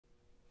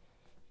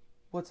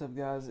What's up,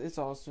 guys? It's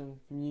Austin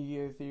from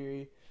Yu-Gi-Oh!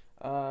 Theory.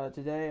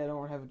 Today I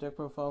don't have a deck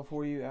profile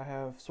for you. I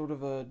have sort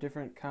of a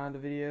different kind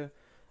of video.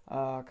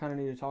 I kind of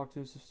need to talk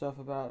to some stuff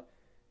about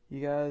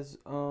you guys.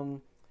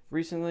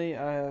 Recently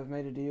I have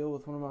made a deal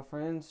with one of my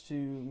friends to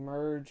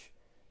merge.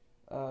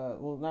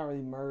 Well, not really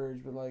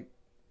merge, but like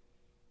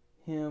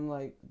him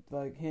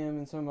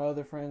and some of my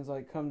other friends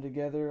come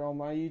together on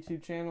my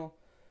YouTube channel.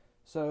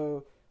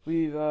 So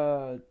we've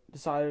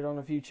decided on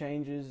a few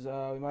changes.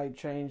 We might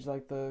change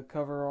like the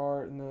cover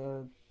art and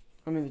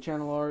the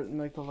channel art and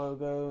like the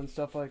logo and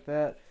stuff like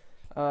that.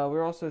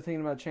 We're also thinking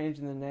about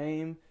changing the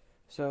name.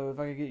 So if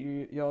I could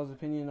get y'all's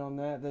opinion on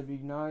that, that'd be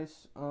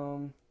nice.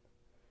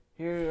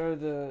 Here are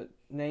the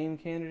name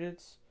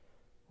candidates.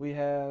 We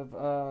have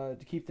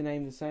to keep the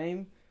name the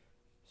same,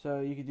 so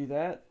you could do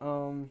that.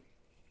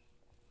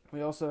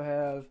 We also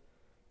have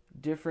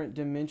different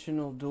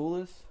dimensional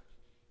duelists.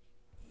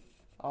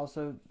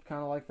 Also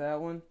kind of like that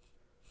one.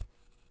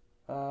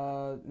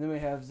 Then we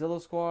have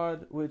Zilla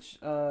Squad, which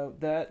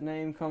that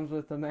name comes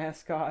with a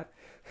mascot,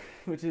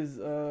 which is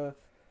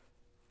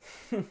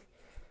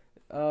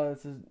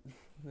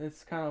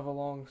it's kind of a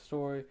long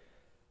story,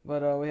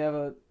 but we have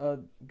a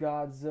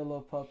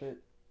Godzilla puppet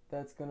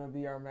that's gonna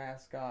be our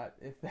mascot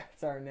if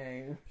that's our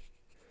name.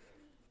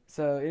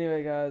 So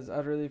anyway, guys,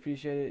 I'd really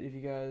appreciate it if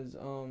you guys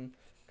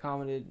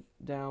commented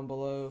down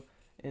below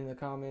in the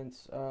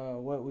comments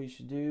what we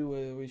should do,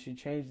 whether we should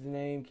change the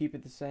name, keep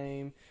it the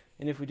same,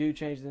 and if we do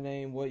change the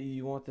name, what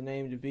you want the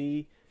name to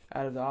be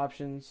out of the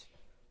options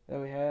that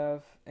we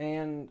have,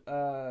 and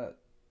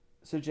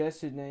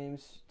suggested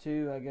names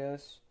too, I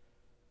guess,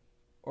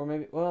 or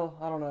maybe, well,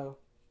 I don't know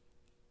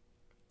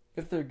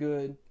if they're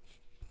good.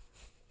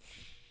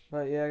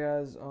 But yeah,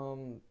 guys,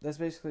 that's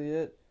basically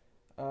it.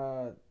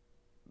 A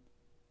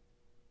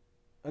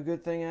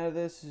good thing out of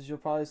this is you'll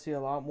probably see a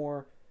lot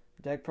more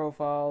deck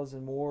profiles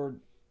and more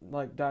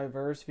like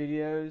diverse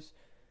videos,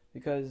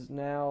 because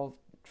now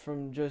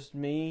from just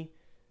me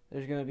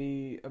there's going to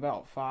be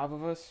about 5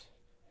 of us,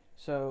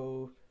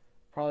 so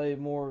probably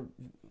more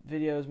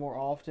videos more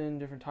often,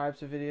 different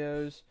types of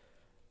videos,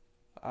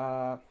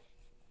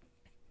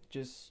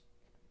 just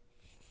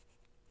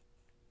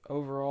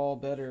overall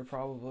better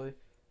probably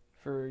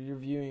for your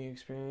viewing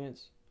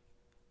experience.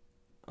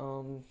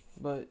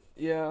 But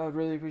yeah, I'd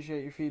really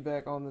appreciate your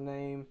feedback on the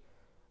name.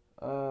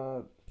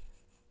 uh,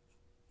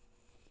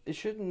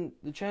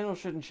 the channel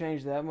shouldn't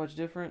change that much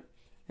different,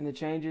 and the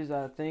changes,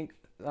 I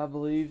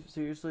believe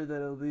seriously that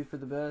it'll be for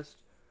the best.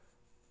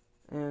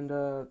 And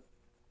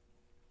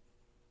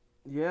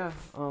yeah,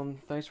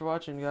 thanks for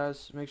watching,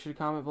 guys. Make sure to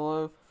comment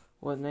below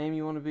what name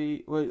you want to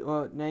be,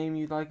 what name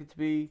you'd like it to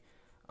be.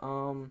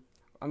 I'm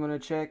gonna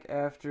check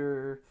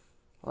after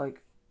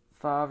like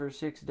 5 or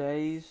 6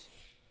 days.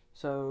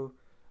 So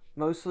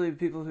mostly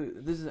people who,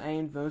 this is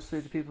aimed mostly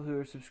at the people who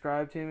are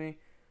subscribed to me.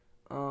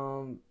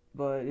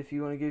 But if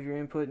you want to give your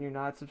input and you're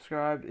not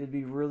subscribed, it'd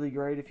be really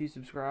great if you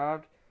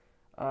subscribed.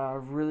 I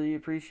really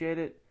appreciate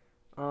it.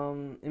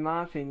 In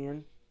my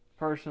opinion,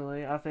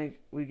 personally, I think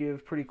we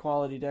give pretty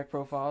quality deck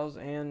profiles,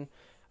 and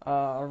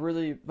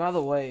by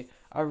the way,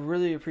 I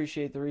really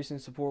appreciate the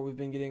recent support we've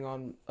been getting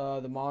on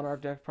the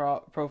Monarch deck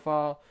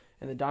profile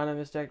and the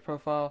Dynamis deck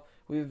profile.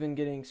 We've been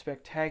getting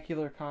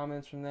spectacular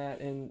comments from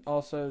that, and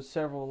also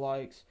several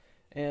likes,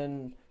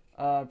 and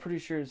pretty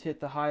sure it's hit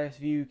the highest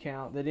view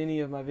count that any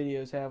of my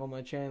videos have on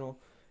my channel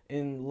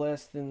in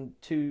less than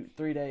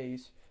 2-3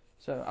 days.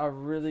 So I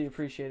really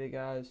appreciate it,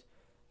 guys.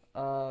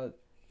 But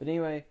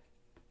anyway,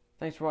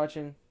 thanks for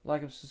watching.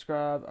 Like and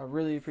subscribe. I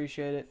really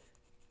appreciate it.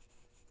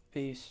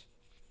 Peace.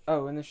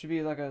 Oh, and there should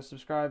be like a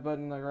subscribe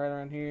button like right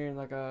around here, and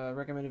like a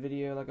recommended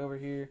video like over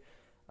here.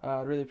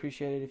 I'd really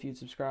appreciate it if you'd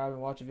subscribe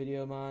and watch a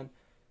video of mine.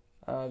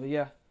 But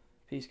yeah,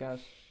 peace, guys.